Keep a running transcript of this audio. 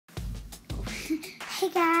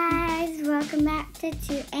guys, welcome back to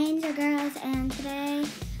Two Angel Girls, and today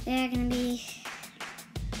we are going to be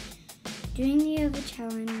doing the yoga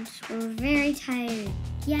challenge. We're very tired.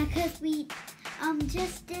 Yeah, because we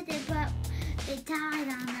just did it, but it died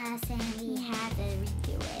on us and we had to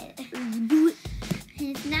redo it.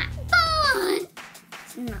 It's not fun!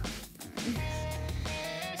 It's not fun.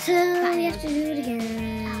 So we have to do it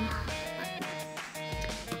again.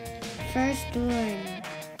 First one.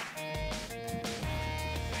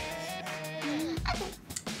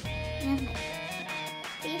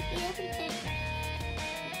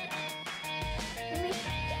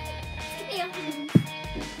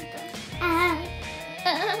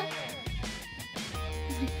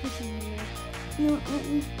 No,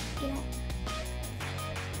 get up.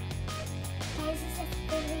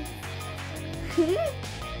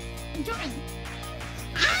 Join.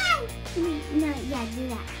 No, yeah, do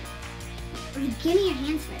that. Give me your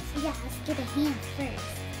hands first. Yeah, let's get a hand first.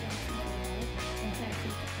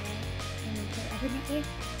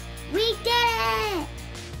 We did it!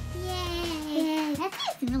 Yay! That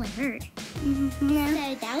doesn't really hurt. No.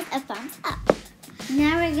 So that was a thumbs up.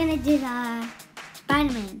 Now we're gonna do the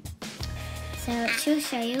Spider-Man. So she'll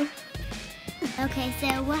show you. Okay, so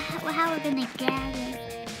how we're gonna grab it?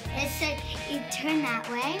 It's so you turn that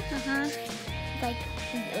way. Like.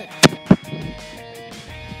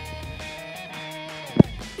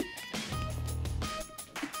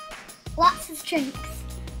 Lots of strength.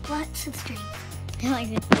 Lots of strength. I like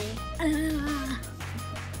this thing.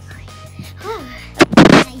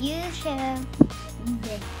 Now you show.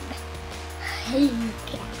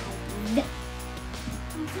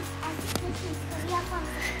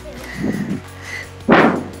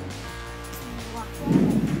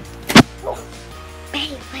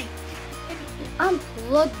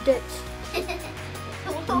 Unplug it.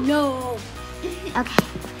 No. Okay.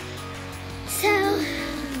 So,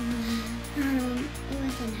 what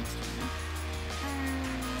was the next one?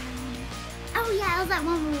 Oh yeah, it was that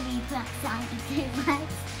one where we put sound into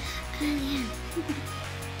lights. Yeah.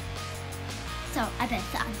 So I bet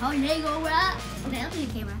sound how they go up. Okay, I'll do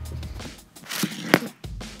the camera.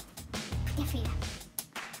 Yeah, for you.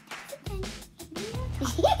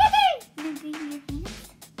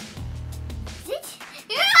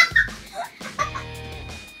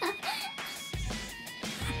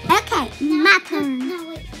 Okay, my turn. No,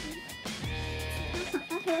 wait.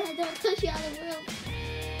 Don't push you out of the room.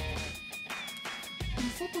 You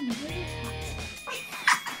said I'm really hot.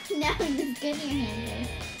 Now just get in your hand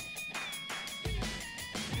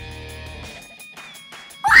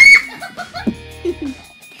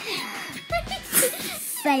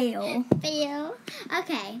Fail. Fail.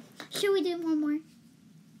 Okay. Should we do one more?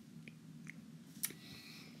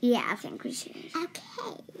 Yeah, I think we should.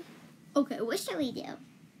 Okay. Okay, what should we do? I have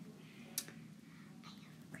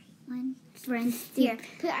a great one. Friends. Here,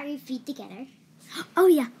 put our feet together. Oh,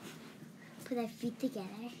 yeah. Put our feet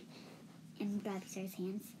together. And grab each other's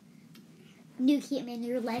hands. You can't bend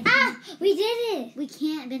your leg. Ah, we did it. We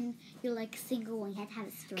can't bend your leg single one. You have to have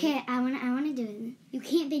it straight. Okay, I wanna do it. You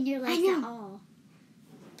can't bend your legs know. at all.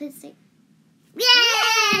 Put it straight.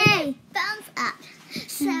 Yay! Thumbs up.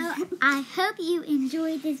 So, I hope you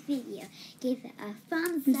enjoyed this video. Give it a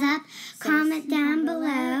thumbs up. Comment down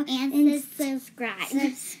below and subscribe.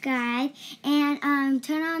 Subscribe and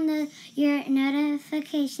turn on your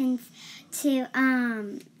notifications to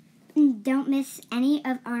don't miss any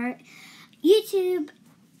of our YouTube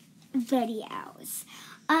videos.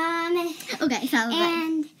 Okay, so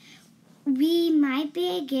and we might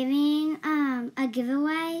be giving a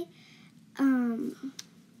giveaway.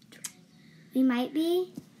 We might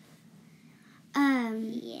be.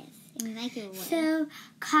 yes, we might give away. So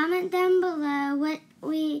comment down below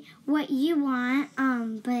what you want.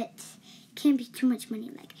 But can't be too much money.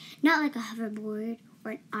 Like not like a hoverboard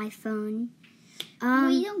or an iPhone.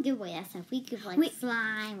 We don't give away that stuff. We give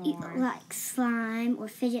slime or like slime or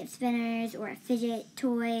fidget spinners or a fidget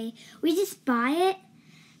toy. We just buy it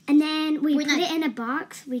and then we put it in a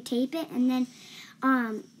box. We tape it and then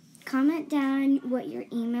comment down what your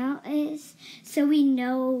email is so we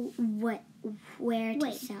know where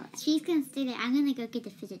to sell it. She's gonna stay there. I'm gonna go get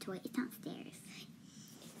the fidget toy. It's downstairs.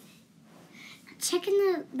 Check in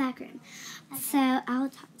the back room. Okay. So I'll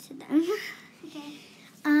talk to them. Okay.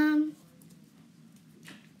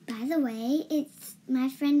 By the way, it's my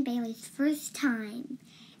friend Bailey's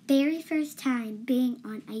very first time being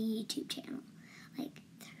on a YouTube channel. Like,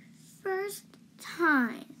 first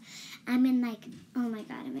time. I'm oh my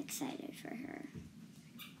god, I'm excited for her.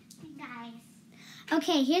 Guys.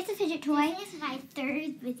 Okay, here's the fidget toy. This is my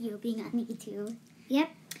third video being on YouTube. Yep.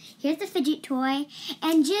 here's the fidget toy.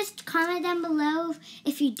 And just comment down below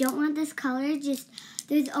if you don't want this color. Just,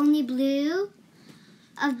 there's only blue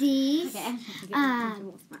of these. Okay,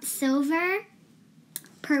 Silver,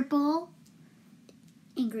 purple,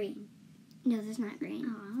 and green. No, there's not green.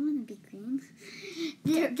 Oh, I want to be green.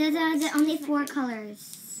 Those are the only 4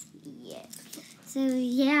 colors. Yes. So,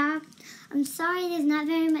 yeah. I'm sorry there's not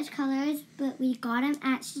very much colors, but we got them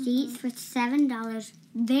at Sheetz for $7.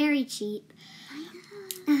 Very cheap.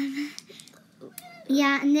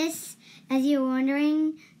 Yeah, and this, as you're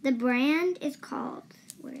wondering, the brand is called,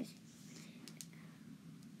 where is it?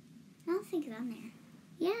 I don't think it's on there.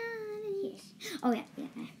 Yeah, it is. Oh, yeah.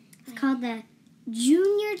 It's called the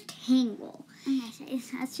Junior Tangle.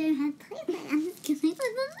 I'll show you how to play with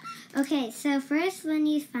it. Okay, so first when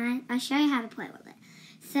you find, I'll show you how to play with it.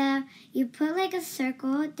 So you put like a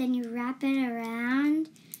circle, then you wrap it around,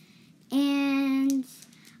 and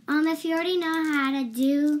if you already know how to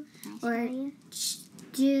do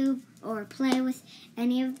or play with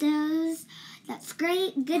any of those, that's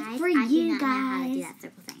great. Good for you guys.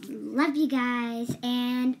 Love you guys,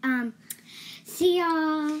 and see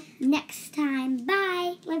y'all next time.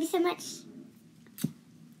 Bye. Love you so much.